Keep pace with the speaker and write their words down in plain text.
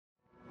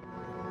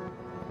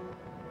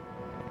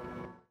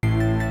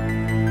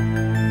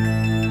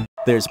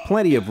There's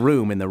plenty of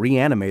room in the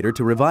reanimator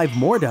to revive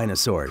more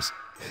dinosaurs.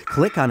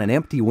 Click on an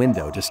empty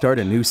window to start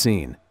a new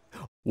scene.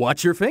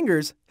 Watch your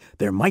fingers.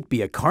 There might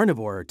be a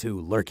carnivore or two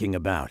lurking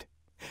about.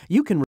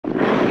 You can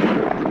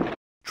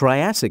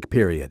Triassic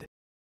period.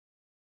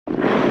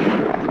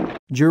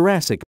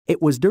 Jurassic. It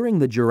was during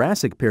the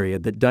Jurassic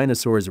period that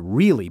dinosaurs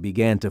really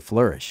began to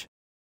flourish.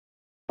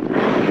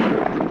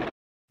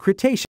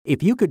 Cretaceous.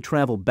 If you could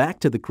travel back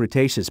to the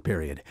Cretaceous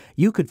period,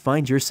 you could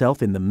find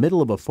yourself in the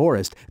middle of a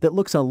forest that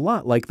looks a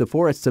lot like the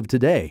forests of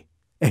today,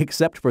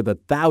 except for the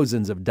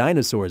thousands of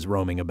dinosaurs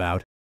roaming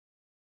about.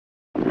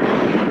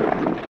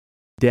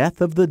 Death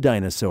of the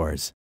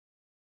dinosaurs.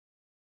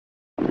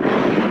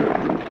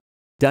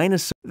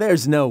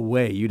 There's no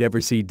way you'd ever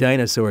see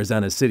dinosaurs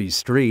on a city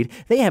street.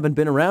 They haven't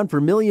been around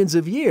for millions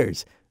of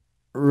years,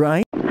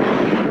 right?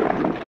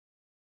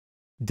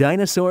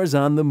 Dinosaurs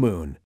on the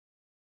moon.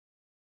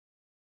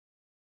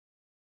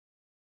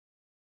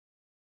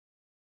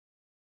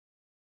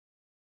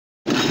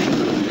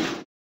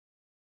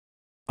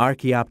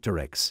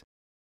 Archaeopteryx.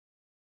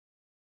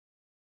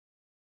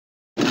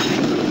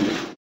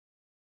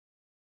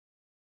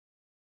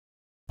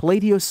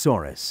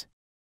 Plateosaurus.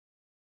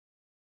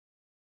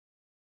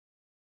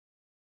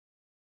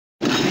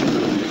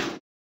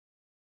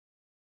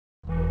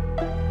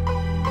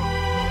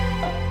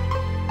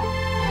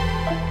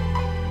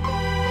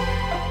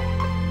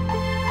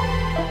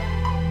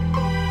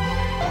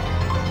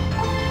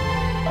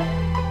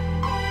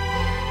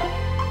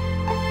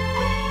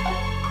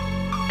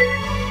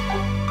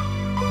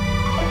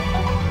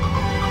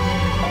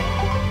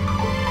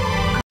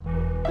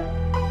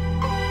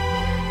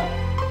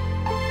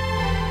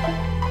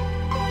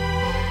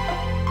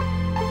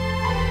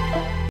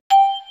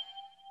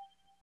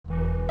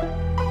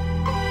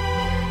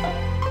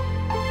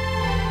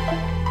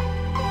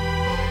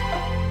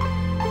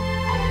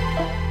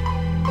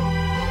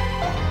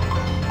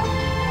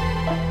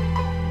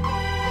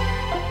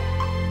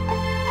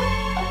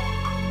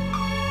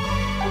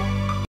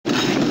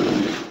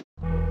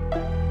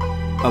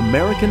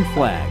 American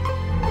flag.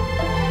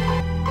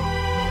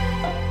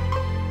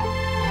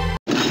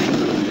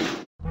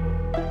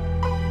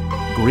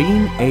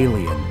 Green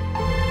alien.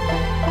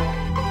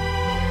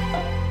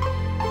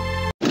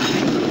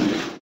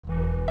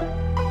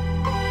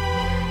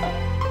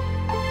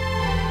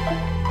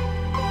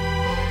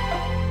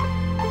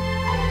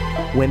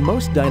 When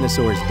most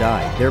dinosaurs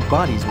died, their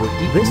bodies were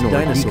eaten. This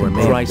dinosaur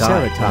made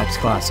Triceratops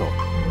fossil.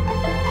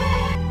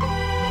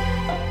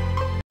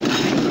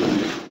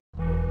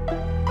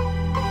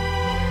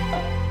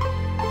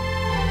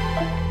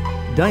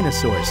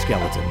 Dinosaur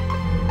skeleton.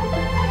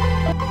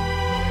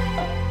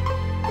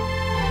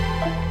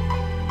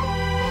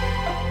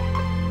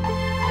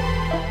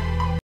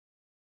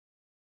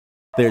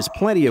 There's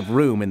plenty of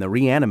room in the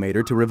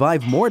reanimator to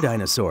revive more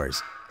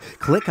dinosaurs.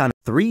 Click on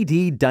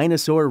 3D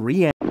Dinosaur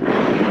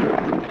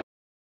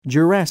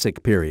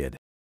Jurassic period.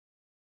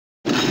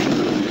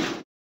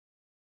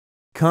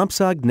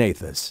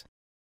 Compsognathus.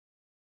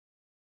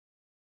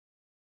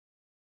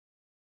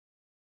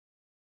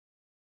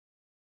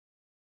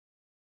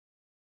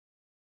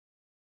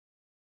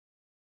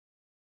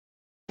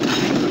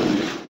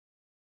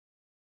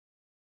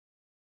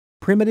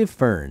 Primitive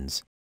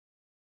ferns.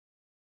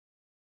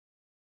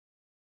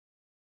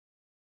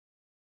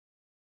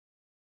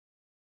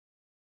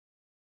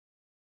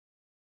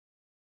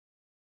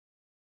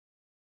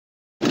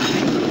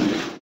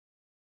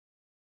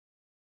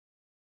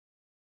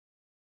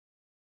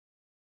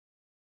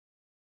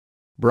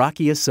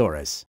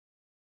 Brachiosaurus.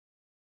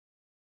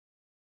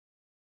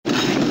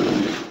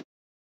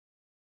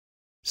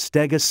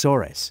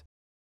 Stegosaurus.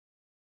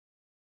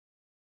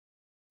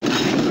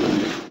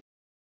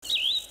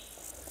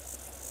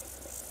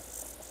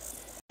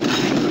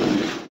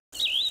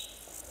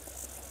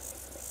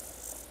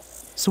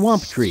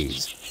 Swamp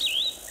trees.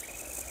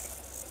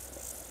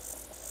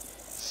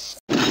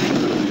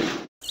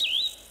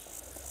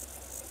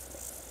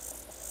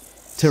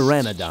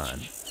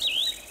 Pteranodon.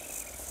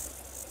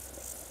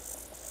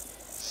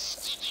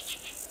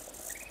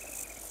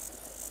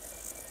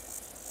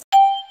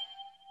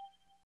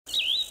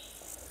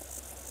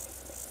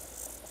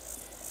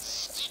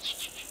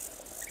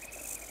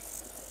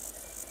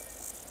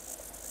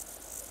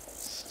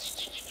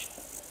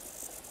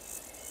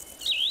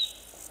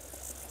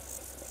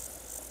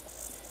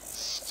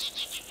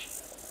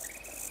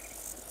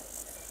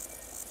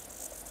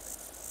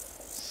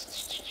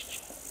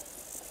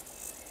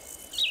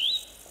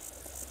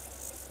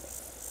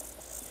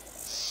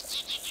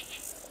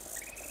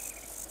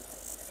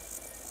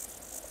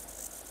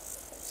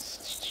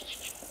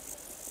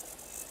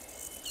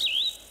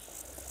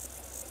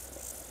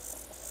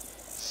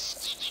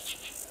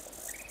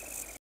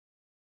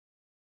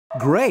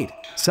 Great!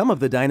 Some of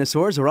the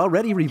dinosaurs are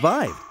already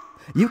revived.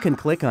 You can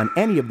click on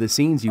any of the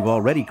scenes you've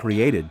already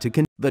created to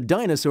the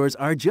dinosaurs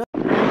are just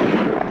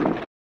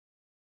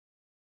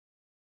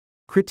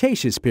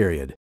Cretaceous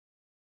period.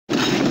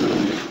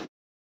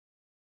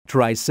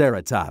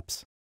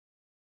 Triceratops.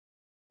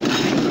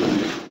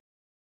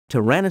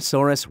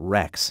 Tyrannosaurus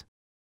rex.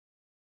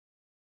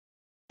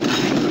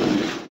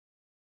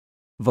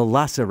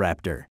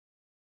 Velociraptor.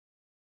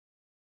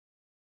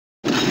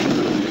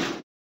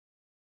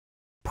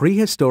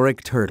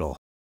 Prehistoric turtle.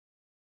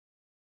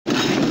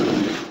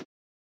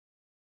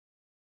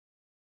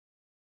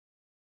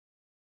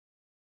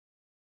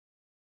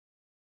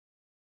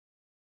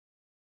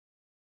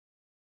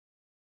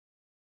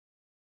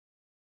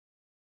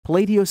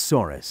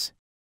 Plateosaurus.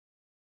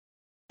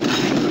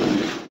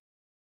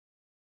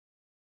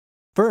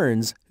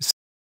 Ferns.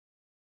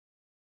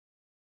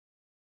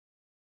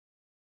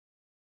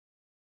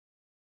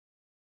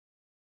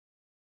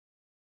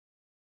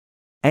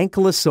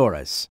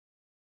 Ankylosaurus.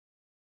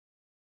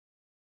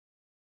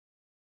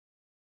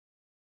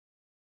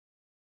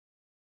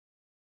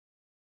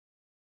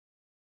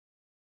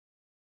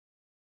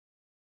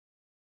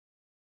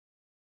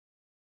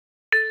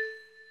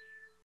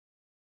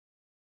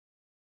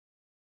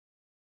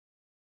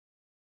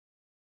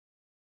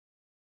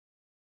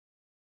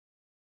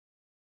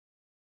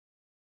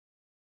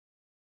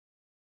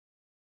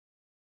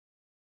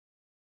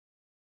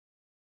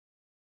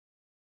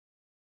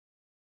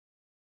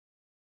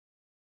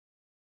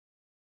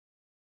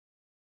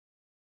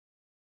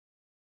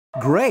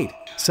 Great!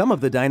 Some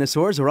of the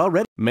dinosaurs are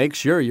already. Make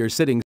sure you're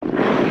sitting.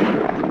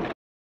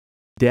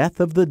 Death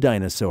of the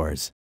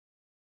dinosaurs.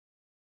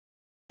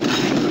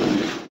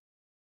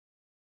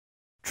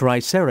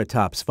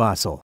 Triceratops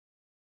fossil.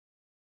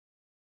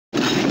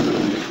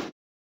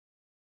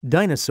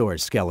 Dinosaur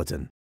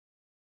skeleton.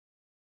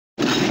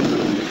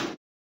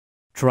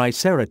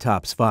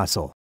 Triceratops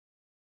fossil.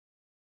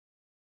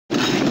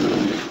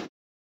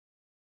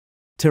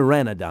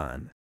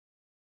 Pteranodon.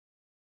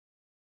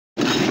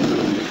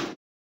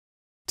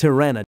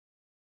 Pteranodon.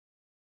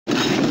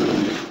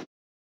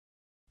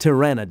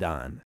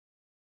 Pteranodon.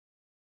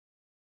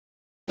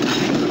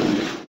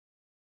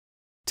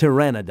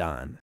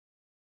 Pteranodon.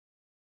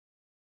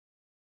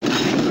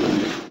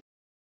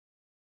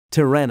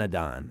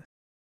 Pteranodon.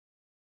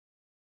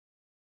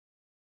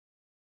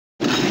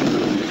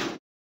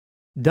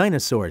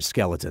 Dinosaur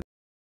skeleton.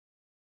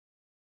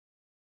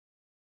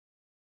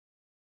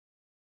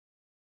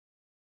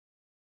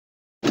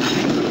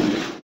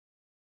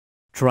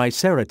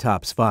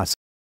 Triceratops fossil.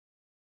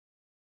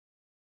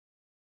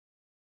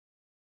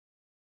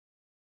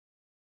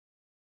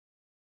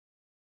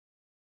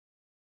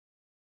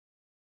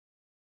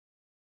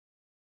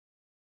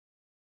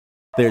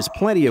 There's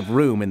plenty of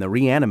room in the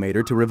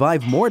reanimator to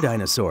revive more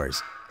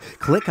dinosaurs.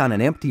 Click on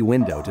an empty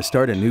window to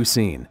start a new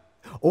scene.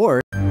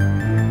 Or